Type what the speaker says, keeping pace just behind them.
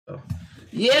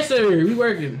Yes, sir. We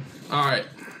working. All right.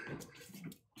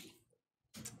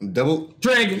 Double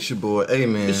Dragon. It's your boy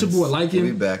AMENZ. It's your boy Like Him.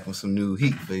 We back with some new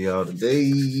heat for y'all today.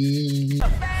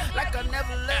 Like I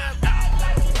never left.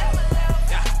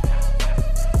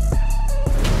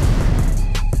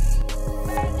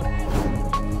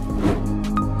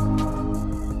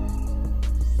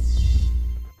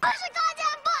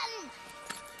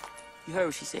 You heard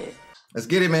what she said. Let's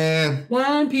get it, man.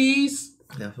 One Piece.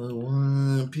 Yeah, for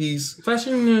One Piece.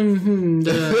 Fashion.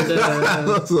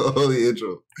 That's the holy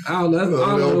intro. I don't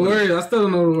know the words. I still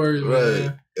don't know the words. Right.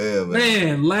 Man. Yeah, man.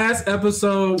 Man, last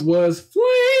episode was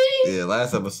flame. Yeah,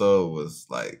 last episode was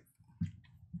like.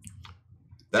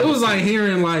 It was like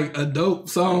hearing like a dope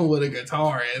song with a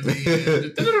guitar.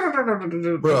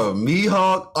 Bro,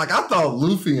 Mihawk. Like, I thought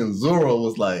Luffy and Zoro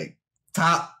was like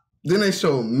top. Then they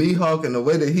showed Mihawk and the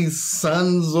way that he's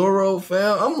son Zoro,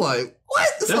 fam. I'm like, what?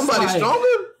 Is somebody like, stronger?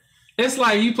 It's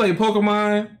like you play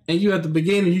Pokemon and you at the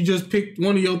beginning, you just picked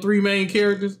one of your 3 main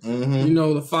characters. Mm-hmm. You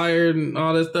know, the fire and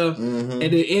all that stuff. Mm-hmm. And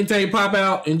then Entei pop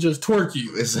out and just twerk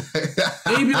you.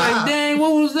 And you be like, dang,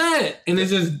 what was that? And it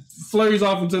just flurries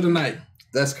off into the night.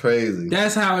 That's crazy.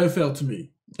 That's how it felt to me.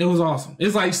 It was awesome.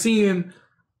 It's like seeing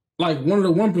like one of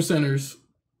the 1%ers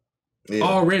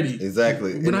already.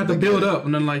 Exactly. We don't have to build up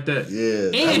and nothing like that. Yeah.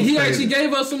 And he actually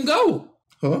gave us some gold.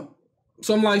 Huh?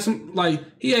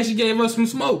 He actually gave us some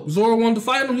smoke. Zoro wanted to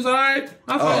fight him. He's like, all right,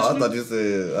 I'll fight you. I thought you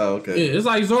said, oh, okay. Yeah, it's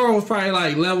like Zoro was probably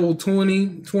like level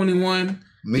 20, 21.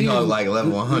 Mihawk like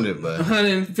level 100, but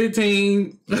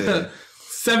 115,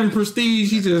 7 prestige.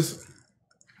 He just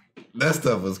that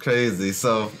stuff was crazy.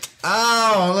 So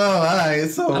I don't know. All right,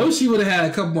 so I wish he would have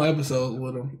had a couple more episodes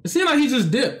with him. It seemed like he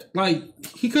just dipped. Like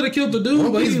he could have killed the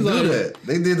dude, but he was like, that.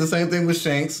 They did the same thing with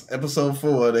Shanks, episode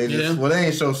 4. They just they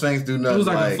ain't show Shanks do nothing. It was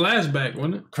like a flashback,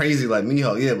 wasn't it? Crazy like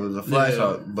Mihawk, yeah, but it was a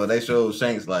flashback. But they showed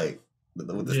Shanks like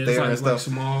with the stare and stuff. Like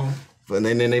small. But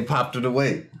then they popped it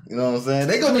away. You know what I'm saying?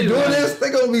 They gonna be doing this. They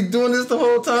gonna be doing this the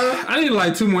whole time. I need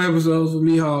like 2 more episodes with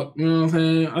Mihawk. You know what I'm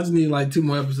saying? I just need like 2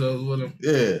 more episodes with him.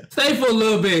 Yeah. Stay for a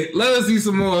little bit. Let us see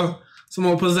some more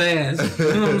pizzazz.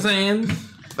 You know what I'm saying?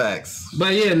 Facts.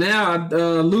 But yeah, now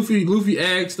Luffy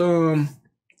asked the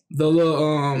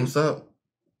little what's up?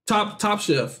 Top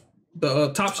Chef.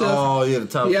 The Top Chef. Oh yeah, the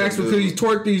Top Chef. He asked him could he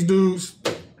twerk these dudes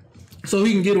so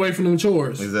he can get away from them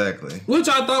chores. Exactly. Which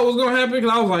I thought was gonna happen because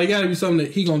I was like, it gotta be something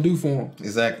that he gonna do for him.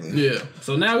 Exactly. Yeah.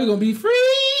 So now we gonna be free.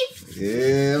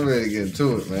 Yeah, I'm ready to get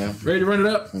into it, man. Ready to run it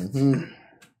up? Mm-hmm.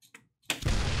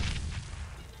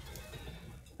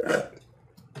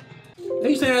 They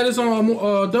used to have this on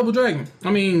Double Dragon.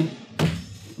 I mean,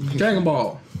 Dragon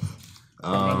Ball.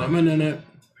 I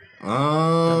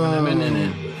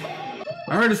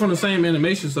heard it's from the same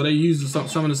animation, so they use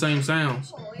some of the same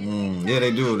sounds. Yeah,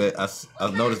 they do.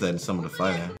 I've noticed that in some of the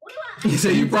fighting. You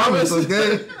said you promised.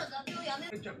 Okay. He's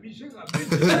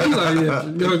like, yeah,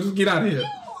 yo, just get out of here.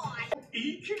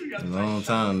 A long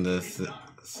time that's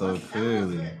so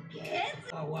clearly.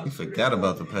 He forgot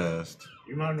about the past.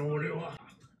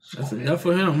 That's enough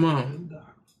for him, Mom.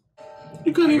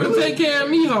 You couldn't even take care of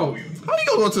Mihawk. How you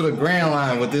gonna go to the Grand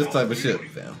Line with this type of shit,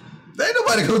 fam? Ain't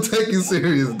nobody gonna take you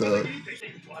serious, dog.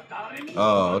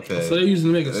 Oh, okay. So they're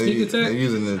using to make a sneak attack? They're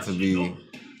using it to be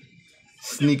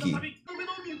sneaky.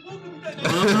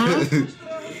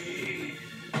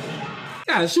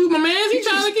 Gotta shoot my man. He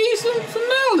trying to give you some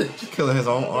knowledge. Killing his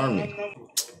own army.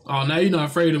 Oh, now you're not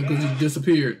afraid of him because he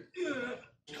disappeared.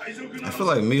 I feel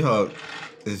like Mihawk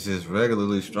is just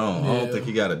regularly strong. Yeah. I don't think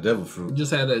he got a devil fruit.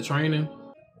 Just had that training.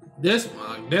 This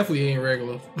definitely ain't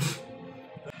regular.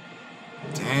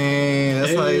 Dang,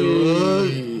 that's how he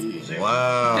look.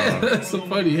 Wow. That's a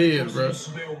funny head, bro.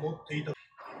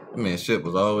 Man, shit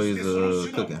was always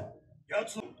cooking.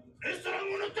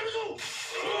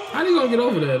 How you gonna get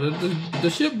over there? The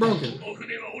ship broken.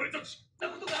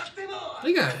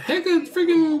 They got heck of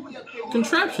freaking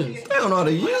contraptions. They don't know how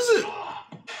to use it.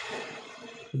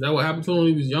 Is that what happened to him when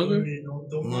he was younger?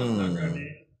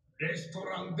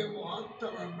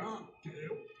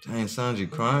 Dang, Sanji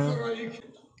crying.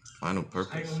 Final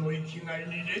purpose.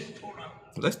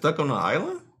 Are they stuck on the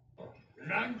island?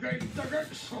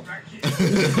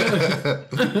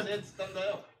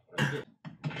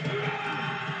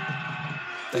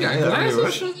 They got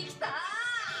glasses.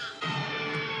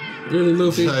 Really,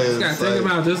 Luffy? Gotta take him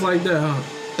out just like that, huh?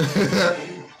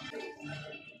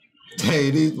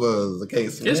 Hey, these was the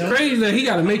case. It's crazy that he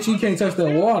gotta make sure you can't touch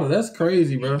that water. That's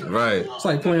crazy, bro. Right. It's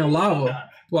like playing lava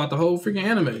throughout the whole freaking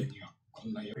anime.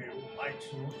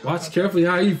 Watch carefully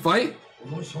how you fight.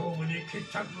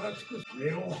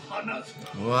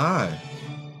 Why?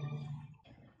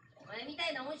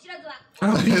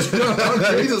 I'll beat you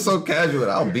up. He's just so casual.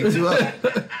 I'll beat you up.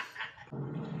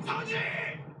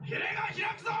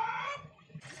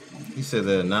 He said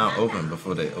they're now open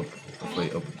before they open.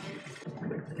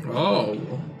 Oh,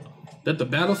 that the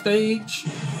battle stage?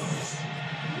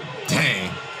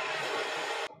 Dang.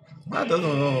 That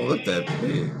doesn't look that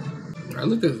big. I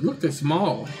looked at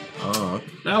small. Oh,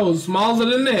 okay. That was smaller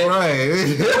than that.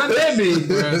 Right. Not that big,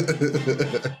 bro.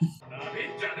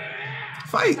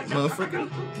 Fight, motherfucker.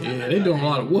 Yeah, they doing a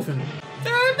lot of woofing.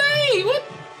 God dang, what?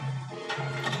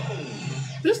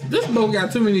 This boat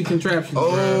got too many contraptions.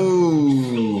 Oh.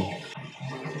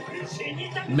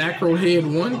 Bro. Macro head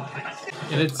 1.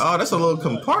 And it's That's a little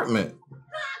compartment.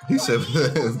 He said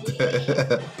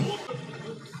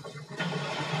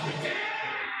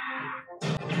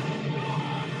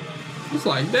it's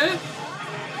like that.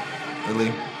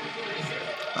 Really?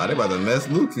 Oh, they about to mess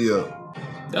Luffy up.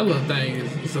 That little thing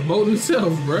is a boat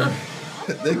itself, bro.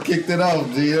 They kicked it off,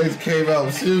 G. They came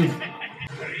out shooting.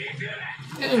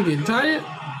 They ain't getting tired.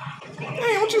 Hey,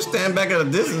 why don't you stand back at a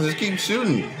distance and just keep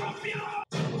shooting?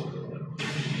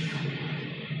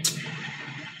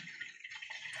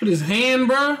 With his hand,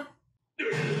 bro.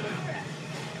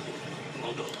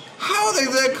 How are they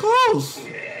that close?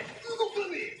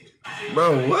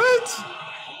 Bro, what?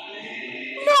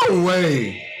 No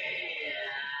way.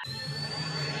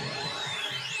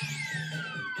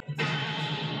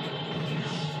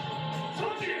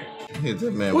 Hit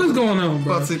that man. What's going on,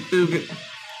 bro?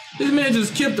 This man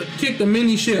just kicked the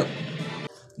mini ship.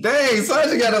 Dang,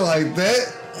 Sanji got it like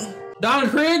that. Don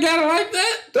Craig got it like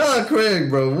that? Don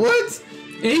Craig, bro, what?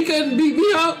 And he couldn't beat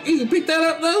me up. He could pick that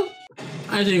up, though?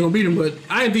 I ain't gonna beat him, but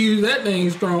I didn't think he was that thing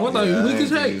strong. I thought he was weak as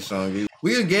heck.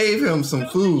 We gave him some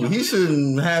food. He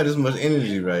shouldn't have this much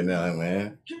energy right now,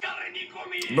 man.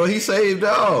 Bro, he saved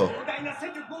all.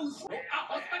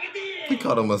 He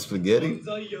called him a spaghetti.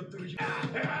 Let's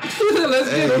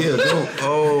get him. Yeah, don't.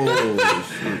 Oh,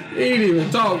 shit. He ain't even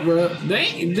talk, bro.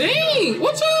 Dang.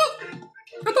 What's up?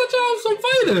 I thought y'all was some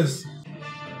fighters.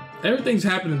 Everything's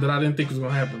happening that I didn't think was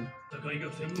gonna happen.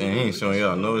 Dang, he ain't showing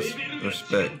y'all no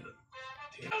respect.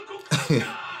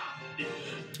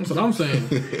 That's what I'm saying.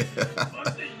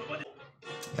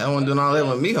 I wasn't doing all that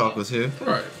when Mihawk was here.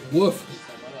 Right. Woof.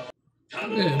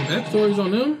 Yeah, that story's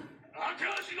on them.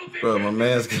 Bro, my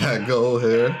man's got gold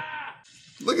hair.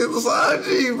 Look at the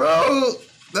Sanji, bro.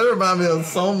 That remind me of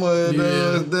Soma and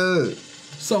his dad.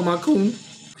 Soma-kun.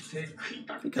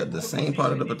 He got the same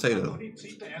part of the potato.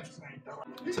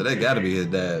 So that gotta be his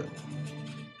dad.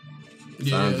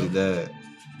 Yeah. Sanji's dad.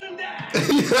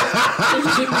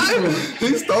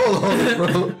 He stole on it,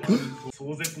 bro.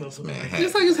 Man,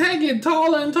 It's like his head getting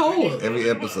taller and taller. every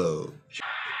episode.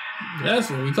 That's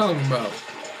what we talking about.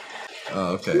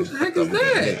 Oh, okay. What the heck is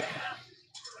that?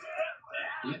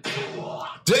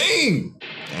 Dang!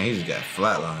 Dang, he just got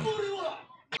flatlined.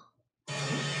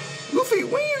 Luffy,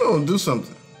 when you gonna do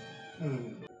something?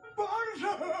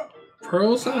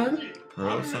 Pearl sign?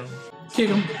 Pearl sign? Kick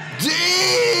him.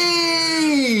 Dang!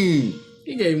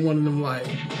 He gave one of them like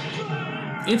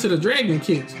into the dragon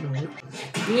kicks.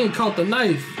 He ain't caught the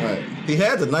knife. Right. He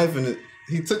had the knife in it.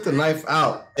 He took the knife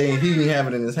out and he didn't have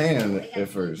it in his hand at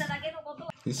first.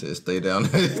 He said, stay down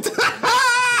there.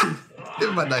 Give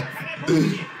me my knife.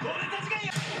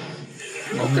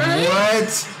 Okay. What?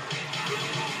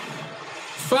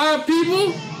 5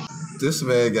 people? This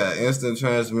man got instant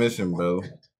transmission, bro.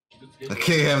 I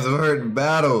can't have them hurt in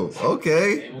battle.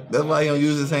 Okay. That's why he don't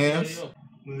use his hands.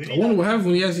 I wonder what happens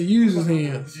when he actually uses his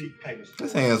hands.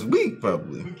 His hand's weak,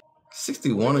 probably.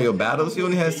 61 of your battles? He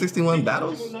only had 61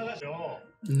 battles?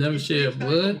 Never shed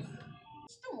blood.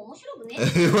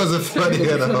 It wasn't funny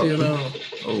at all.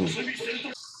 Oh.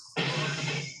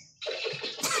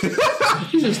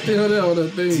 He just still there on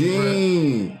that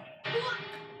thing.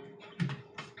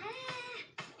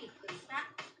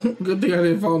 Dang. Good thing I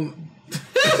didn't fall.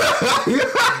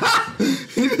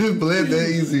 He just bled that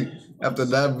easy after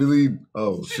not believe.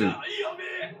 Oh, shit.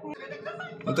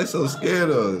 But they so scared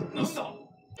of it.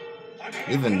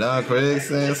 Even Don Craig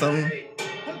saying something.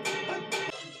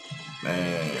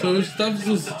 Man. So his stuff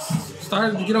just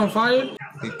started to get on fire?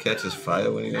 He catches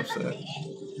fire when he upset.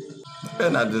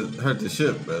 Better not just hurt the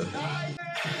ship, bro.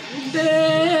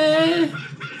 Dang.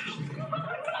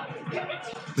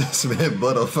 This man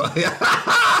butt on fire.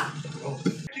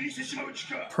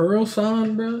 Pearl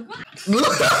sign, bro?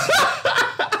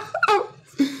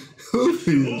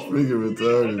 Luffy is freaking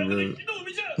retarded, bro.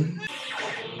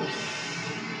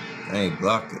 I ain't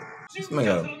blocked it. This man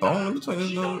got a bone in between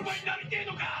his nose.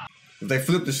 If they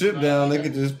flip the ship down, they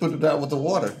could just put it out with the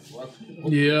water.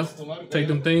 Yeah. Take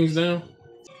them things down.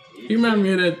 He He reminded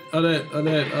me of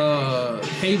that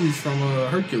Hades from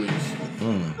Hercules.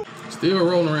 Still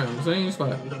rolling around the same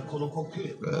spot.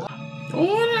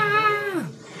 Oh,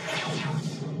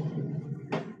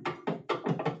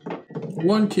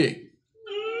 one kick.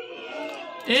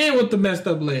 And with the messed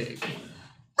up leg.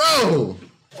 Bro!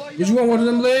 Would you want one of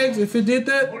them legs if it did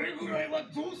that?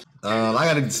 I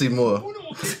gotta see more.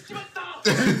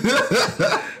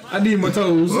 I need my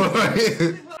toes.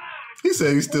 He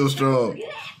said he's still strong.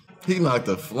 He knocked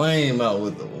the flame out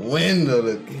with the wind of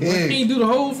the kick. He can't do the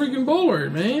whole freaking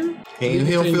board, man. He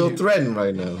don't feel threatened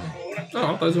right now.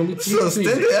 Oh, I thought it was gonna be This is an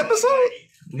extended episode?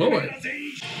 Lord.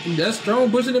 That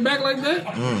strong pushing it back like that?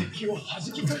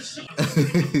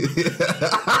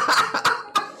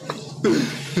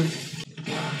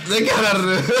 They got out of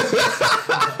there.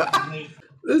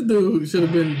 This dude should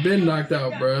have been knocked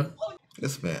out, bro.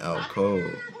 This man out cold.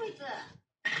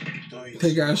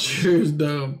 Take out sure is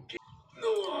dumb.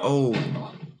 Oh.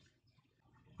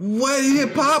 What? He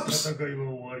hit Pops?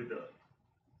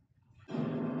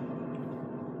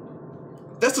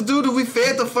 That's the dude that we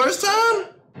fed the first time?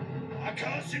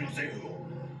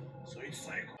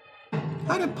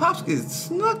 How did Pops get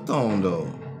snuck on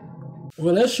though?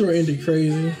 Well, that sure ended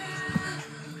crazy.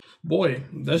 Boy,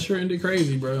 that sure ended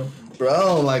crazy, bro. Bro, I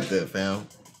don't like that, fam.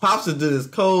 Pops did this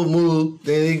cold move,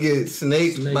 then he gets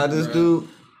snaked by this dude.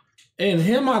 And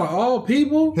him out of all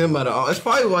people? Him out of all. It's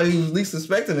probably why he was least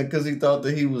suspecting it, because he thought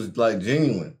that he was like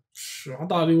genuine. I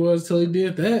thought he was till he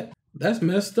did that. That's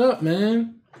messed up,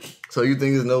 man. So you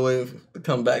think there's no way to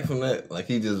come back from that? Like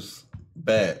he just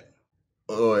bad?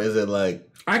 Or is it like...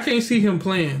 I can't see him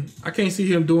playing. I can't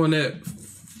see him doing that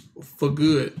for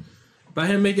good. By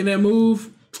him making that move,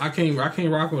 I can't rock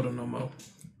with him no more.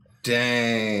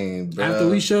 Dang, bro. After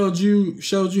we showed you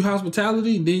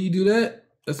hospitality, then you do that?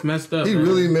 That's messed up. He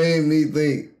really made me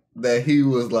think that he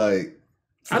was like...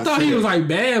 I thought he was like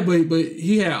bad, but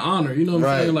he had honor. You know what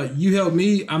I'm saying? Like, you help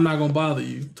me, I'm not gonna bother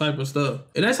you type of stuff.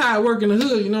 And that's how it work in the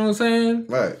hood, you know what I'm saying?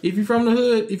 Right. If you're from the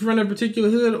hood, if you're from that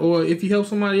particular hood, or if you help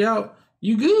somebody out,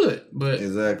 you good. But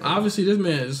obviously this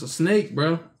man is a snake,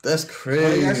 bro. That's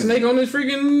crazy. He got a snake on his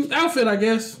freaking outfit, I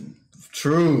guess.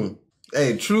 True.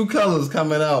 Hey, true colors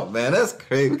coming out, man. That's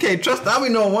crazy. We can't trust. Now we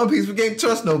know in One Piece we can't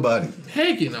trust nobody.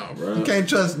 Heck, you know, bro. We can't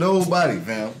trust nobody,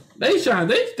 fam. They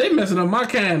messing up my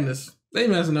kindness. They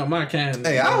messing up my kindness.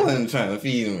 Hey, I wasn't trying to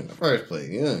feed him in the first place.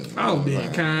 I was being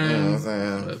kind. You know what I'm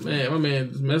saying? But man, my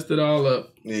man just messed it all up.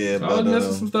 Yeah, but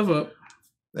messing some stuff up.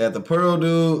 At the Pearl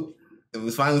dude, it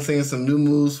was finally seeing some new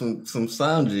moves from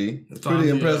Sanji. It's pretty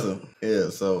impressive. Yeah.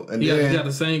 So and he got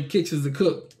the same kicks as the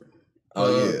Cook.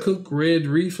 Oh yeah, Cook Red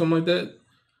Reef, something like that.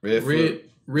 Red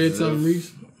something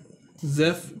Reef.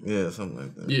 ZEFF. Yeah, something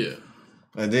like that. Yeah.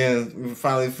 And then we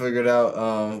finally figured out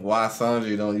why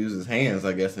Sanji don't use his hands,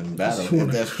 I guess, in battle. If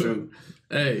that's true.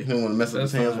 Hey. He don't want to mess up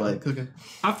his hands while he's cooking.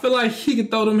 I feel like he could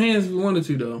throw them hands if he wanted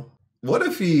to, though. What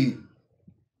if he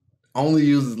only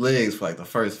uses legs for like the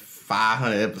first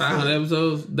 500 episodes? 500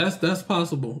 episodes? That's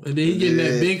possible. And then he get in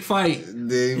that big fight.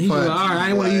 Then he's like, all right, I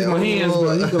ain't want to use my hands,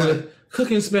 but he's going to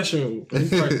cooking special. He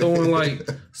start throwing like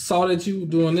salt at you,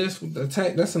 doing this with the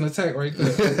attack. That's an attack right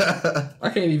there. I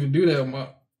can't even do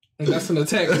that. That's an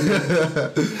attack.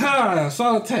 Ha!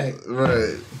 Salt attack.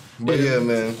 Right. But yeah,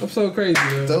 man. Episode crazy,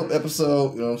 man. Dope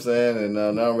episode, you know what I'm saying? And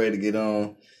now I'm ready to get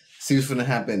on. See what's gonna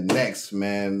happen next,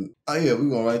 man. Oh yeah, we're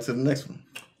going right to the next one.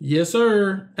 Yes,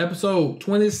 sir. Episode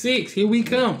 26. Here we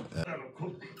come.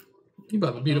 You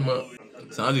about to beat him up.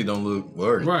 Sanji don't look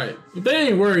worried. Right. If they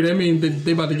ain't worried, I mean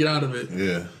they about to get out of it.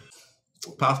 Yeah.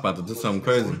 Pop's about to do something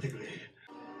crazy.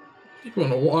 People in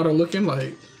the water looking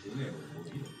like...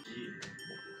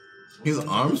 His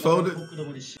arms folded? Bro,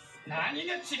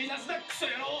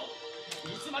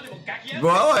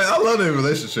 I love their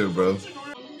relationship, bro.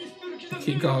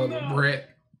 Keep calling him a brat.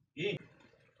 He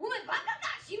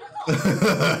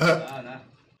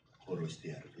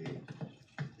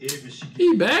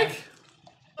back?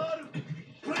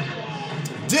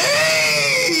 Dang!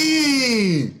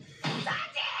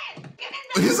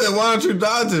 He said, why don't you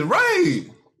dodge it? Right!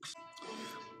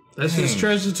 That's his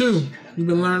treasure, too. You've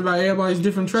been learning about everybody's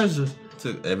different treasures.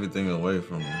 Took everything away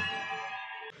from him.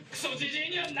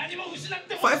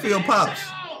 Fight for your pops.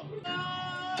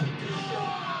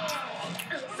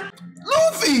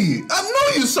 Luffy! I know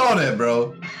you saw that,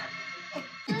 bro.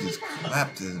 He just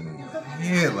clapped his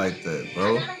head like that,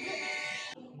 bro.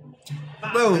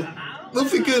 Bro,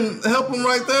 Luffy couldn't help him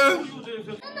right there?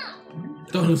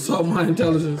 Don't insult my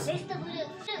intelligence.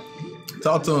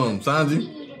 Talk to him,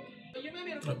 Sanji.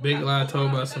 A big lie told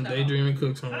about some daydreaming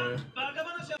cook somewhere.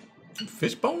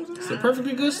 Fish bones? It's a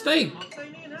perfectly good steak.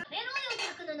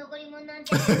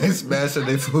 They smashing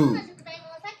their food.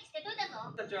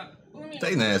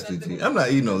 They nasty, G. I'm not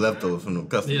eating no leftovers from no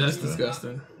customers. Yeah, that's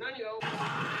disgusting.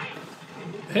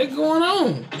 Heck going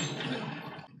on?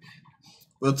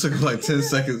 Well, it took him like 10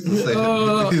 seconds to say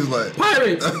he's like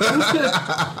Pirates!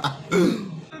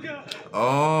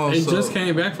 Oh, they so just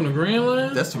came back from the Grand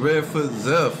Line? That's Redfoot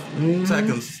ZEFF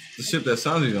attacking the ship that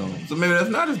Sanji on. So maybe that's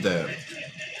not his dad.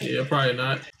 Yeah, probably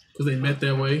not. Because they met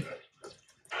that way.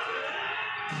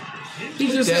 He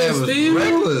just Dad said was Steve.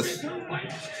 reckless.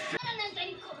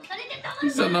 He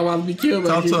said I'm about to be killed by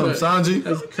Talk to him, Sanji.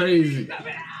 That's crazy.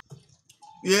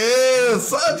 Yeah,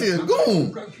 Sanji,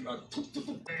 goon.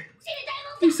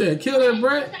 He said, kill that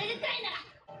brat.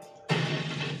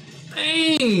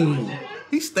 Dang.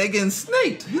 He's getting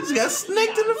snaked. He just got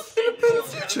snaked in the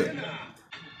future.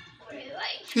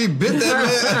 He bit that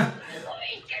man.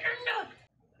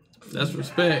 That's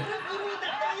respect.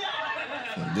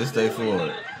 From this day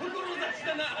forward.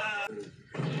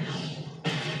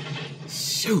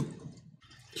 Shoot.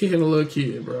 Kicking a little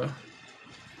kid, bro.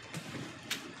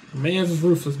 Mans was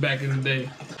ruthless back in the day.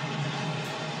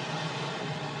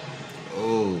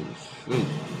 Oh, shoot.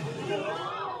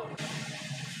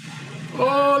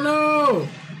 Oh no!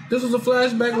 This was a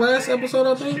flashback last episode,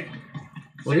 I think.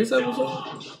 Or this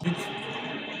episode?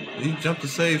 He jumped to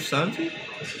save Sanji?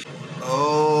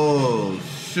 Oh,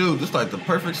 shoot. This is like the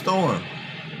perfect storm.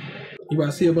 You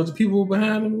about to see a bunch of people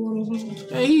behind him?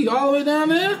 Hey, he all the way down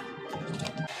there?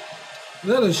 Is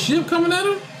that a ship coming at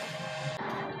him?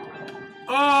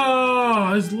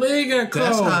 Oh, his leg got caught.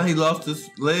 That's how he lost his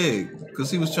leg.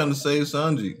 Because he was trying to save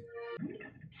Sanji.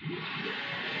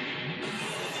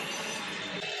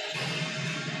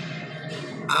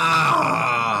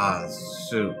 Ah,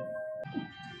 shoot.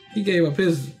 He gave up one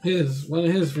of his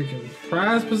freaking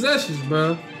prized possessions,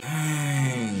 bro.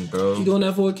 Dang, bro. You doing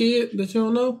that for a kid that you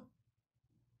don't know?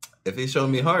 If he showed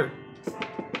me heart.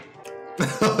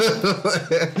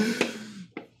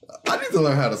 I need to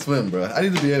learn how to swim, bro. I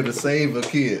need to be able to save a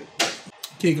kid.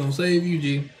 Kid gonna save you,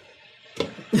 G.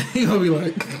 He gonna be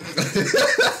like,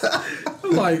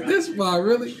 I'm like, this guy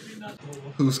really?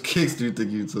 Whose kicks do you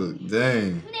think you took?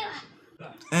 Dang.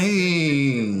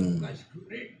 Dang.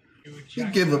 You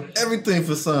give up everything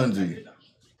for Sanji.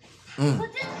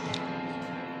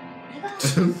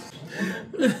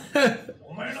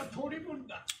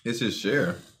 It's his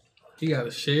share. He got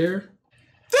a share.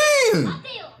 Damn!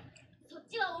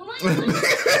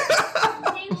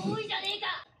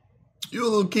 You a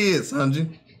little kid,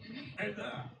 Sanji.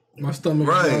 My stomach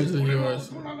is larger than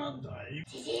yours.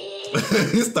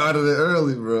 He started it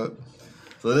early, bro.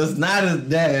 So that's not his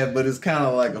dad, but it's kind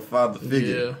of like a father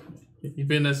figure. Yeah. He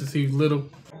been there since he was little.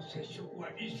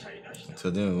 So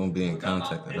then we won't be in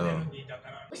contact at all.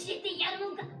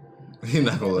 He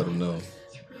not gonna let him know.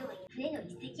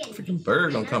 Freaking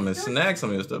bird gonna come and snack some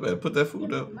of your stuff. Better put that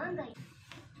food up.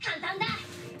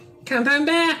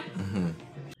 Kantanda.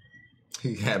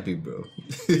 He happy, bro.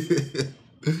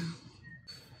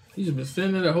 He's been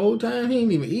sitting there the whole time. He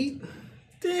ain't even eat.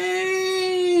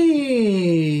 Dang.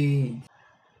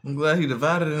 I'm glad he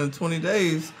divided it in 20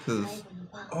 days, cause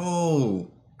wow.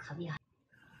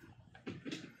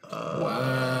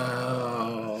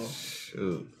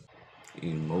 Shoot.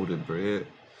 Eating molded bread.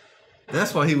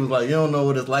 That's why he was like, you don't know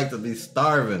what it's like to be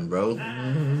starving, bro.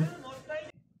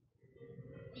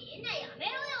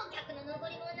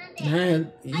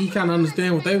 Man, he kind of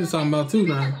understand what they was talking about too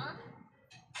now.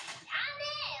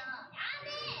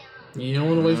 You don't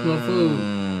want to waste no food.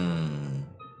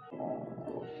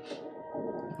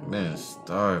 Man,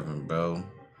 starving, bro.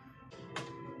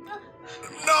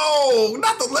 No,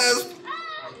 not the last.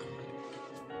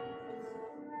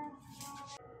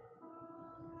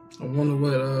 I wonder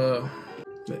what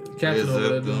the captain over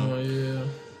there doing. Yeah.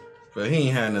 But he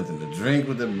ain't had nothing to drink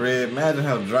with the bread. Imagine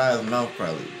how dry his mouth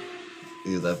probably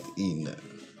is after eating that.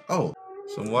 Oh,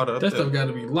 some water up there. That stuff got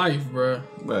to be life, bro.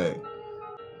 Right.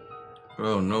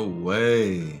 Bro, no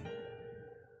way.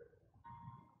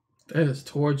 That is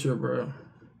torture, bro.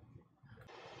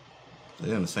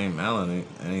 They're in the same island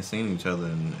and ain't seen each other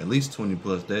in at least 20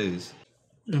 plus days.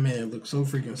 That man looks so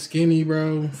freaking skinny,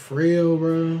 bro. Frail,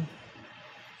 bro.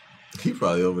 He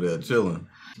probably over there chilling.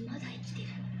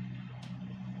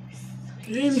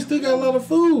 And he still got a lot of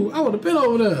food. I would have been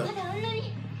over there.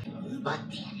 About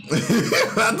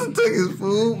to take his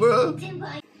food, bro.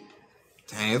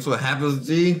 Dang, that's what happens,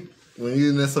 G. When you're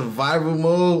in that survival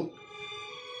mode.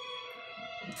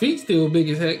 Feet still big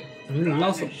as heck. He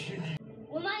lost them.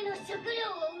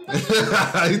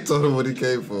 He told him what he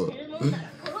came for.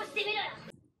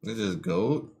 It's just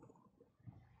gold.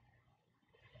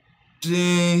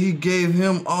 Dang, he gave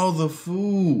him all the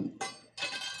food.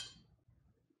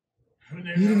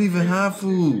 He didn't even have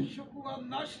food.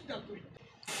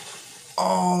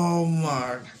 Oh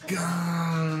my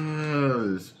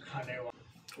gosh.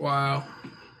 Wow.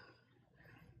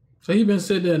 So he been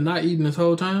sitting there not eating this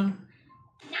whole time?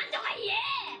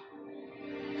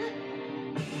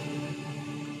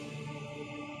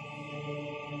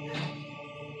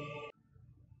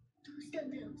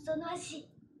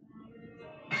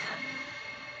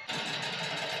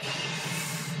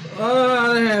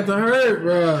 Oh, that had to hurt,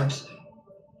 bro.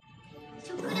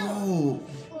 Oh.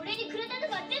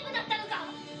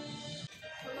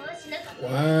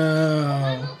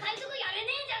 Wow.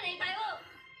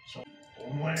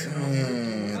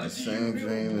 Damn, the same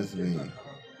dream as me.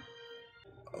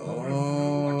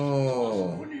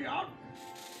 Oh.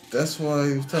 That's why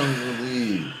he was telling me to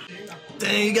leave.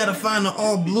 Dang, you gotta find the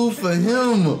all blue for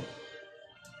him.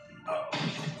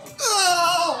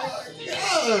 Oh my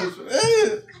gosh,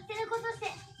 man.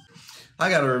 I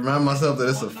gotta remind myself that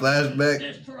it's a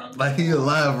flashback. Like he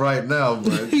alive right now,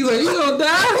 bro. He's like, you gonna die?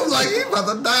 I was like, he about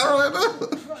to die right now.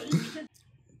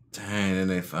 Dang, and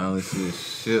they finally see a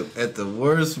ship at the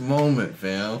worst moment,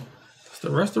 fam. It's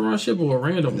the restaurant ship or a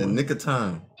random In the one? nick of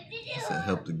time. He said,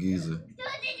 help the geezer.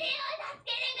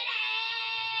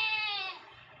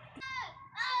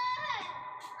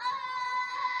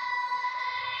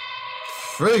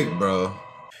 Freak, bro.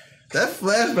 That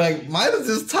flashback might have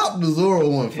just topped the Zoro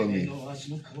one for me.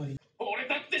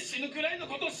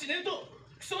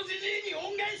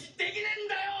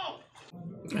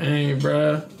 Dang,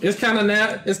 bro. It's kind of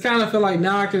now. It's kind of feel like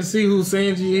now I can see who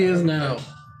Sanji is now.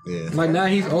 Yeah. Like now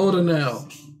he's older now.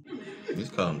 You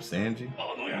just call him Sanji?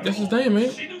 That's his name, man.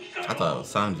 I thought it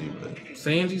was Sanji, but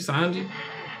Sanji.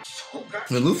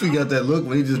 when Luffy got that look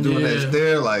when he just doing that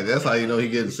stare, like that's how you know he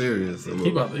getting serious. He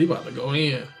about to go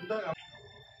in.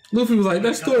 Luffy was like,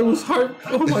 that story was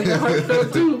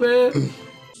heartfelt too, man.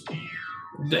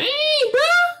 Dang,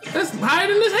 bro. That's higher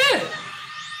than his head.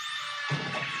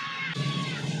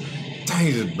 Dang,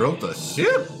 he just broke the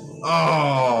ship?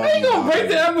 Oh. How you gonna break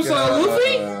the episode,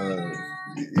 Luffy?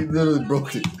 He literally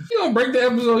broke it. You gonna break the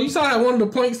episode? You saw how one of the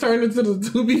planks turned into the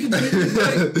 2B.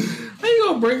 How you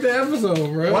gonna break the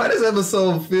episode, bro? Why does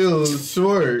episode feel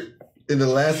short and the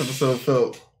last episode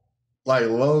felt like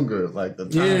longer? Like the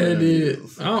time. Yeah, it did.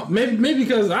 Maybe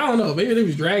because I don't know. Maybe they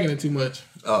was dragging it too much.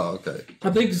 Oh, okay. I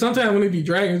think sometimes when they be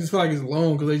dragging, it just feel like it's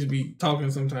long because they just be talking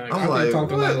sometimes. I'm like,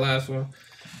 talking like the last one.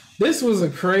 This was a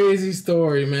crazy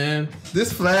story, man.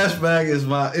 This flashback is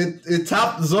it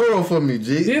topped Zoro for me,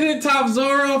 G. Did it top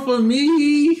Zoro for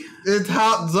me? It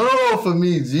topped Zoro for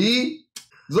me, G.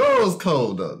 Zoro's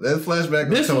cold though. That flashback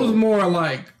was cold. Was more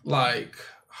like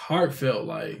heartfelt,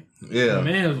 like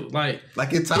man, like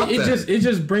it topped it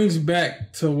just brings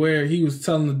back to where he was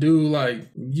telling the dude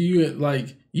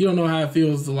you don't know how it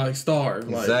feels to like starve.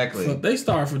 Exactly. So they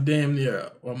starved for damn near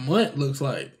a month, looks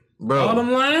like. Bro. All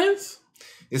them lines?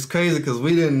 It's crazy because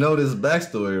we didn't know this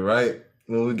backstory, right?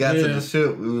 When we got to the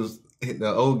ship,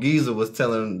 the old geezer was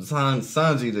telling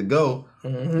Sanji to go.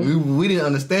 Mm-hmm. We didn't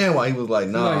understand why he was like,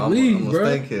 nah, I'm gonna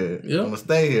stay here. Yep. I'm gonna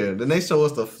stay here. Then they show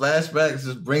us the flashbacks,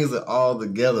 just brings it all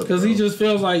together. Because he just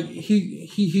feels like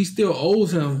he still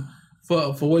owes him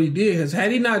for what he did.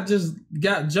 Had he not just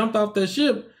jumped off that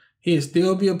ship, he'd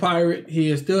still be a pirate.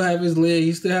 He'd still have his leg.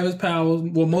 He'd still have his powers.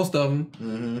 Well, most of them.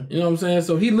 Mm-hmm. You know what I'm saying?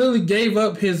 So he literally gave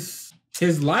up his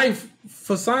life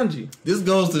for Sanji. This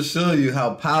goes to show you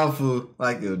how powerful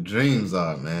your dreams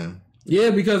are, man.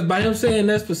 Yeah, because by him saying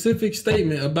that specific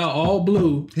statement about all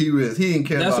blue, he didn't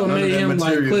care. That's about what made him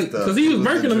click, because he was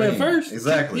breaking them at first.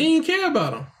 Exactly, he didn't care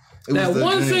about him. That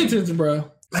one sentence,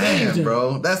 bro. Man,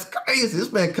 bro, that's crazy.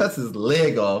 This man cuts his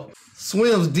leg off,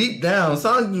 swims deep down.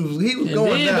 Sanji, he was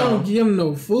going down. Don't give him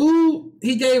no food.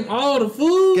 He gave him all the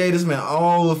food. Gave this man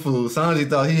all the food. Sanji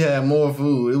thought he had more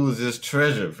food. It was just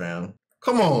treasure, fam.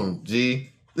 Come on, G.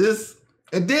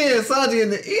 And then Sanji in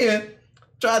the end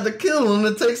tried to kill him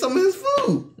to take some of his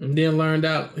food. And then learned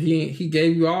out he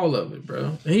gave you all of it,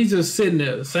 bro. And he's just sitting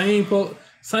there, the same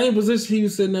position he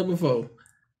was sitting there before.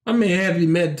 My man had to be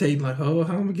meditating, like, oh,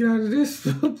 how am I gonna get out of this?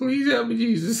 Please help me,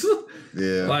 Jesus.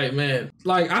 Yeah. Like, man.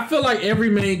 Like, I feel like every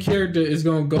main character is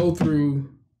gonna go through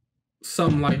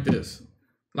something like this.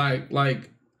 Like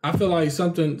I feel like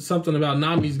something about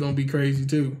Nami's gonna be crazy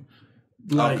too.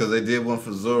 Because they did one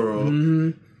for Zoro. Mm-hmm.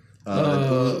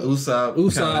 Usopp.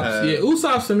 Yeah,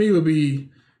 Usopp to me would be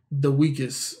the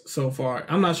weakest so far.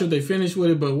 I'm not sure if they finished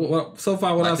with it, but so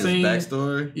far what I've seen. His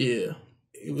backstory? Yeah.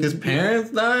 His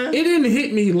parents died? It didn't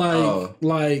hit me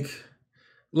like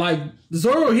like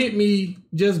Zoro hit me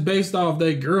just based off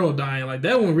that girl dying. Like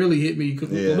that one really hit me.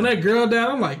 When that girl died,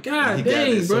 I'm like, God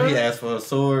dang, bro. So he asked for a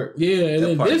sword. Yeah, and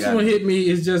then this one hit me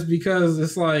is just because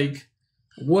it's like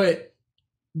what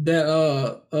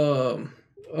that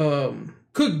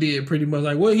Cook did pretty much,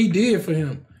 like what he did for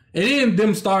him, and then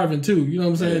them starving too. You know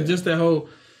what I'm saying? Just that whole.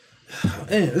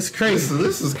 Man, it's crazy.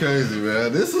 This is crazy,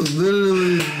 man. This is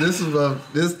literally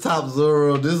this top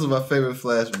Zoro. This is my favorite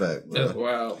flashback, bro. That's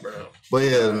wild, bro. But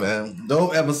yeah, man,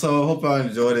 dope episode. Hope y'all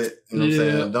enjoyed it. You know what I'm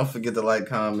saying? Don't forget to like,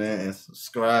 comment, and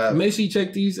subscribe. Make sure you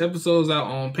check these episodes out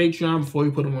on Patreon before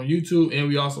we put them on YouTube, and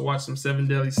we also watch some 7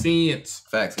 Deadly Sins.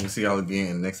 Facts. We'll see y'all again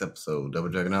in the next episode. Double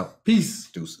Dragon out.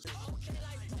 Peace. Deuces.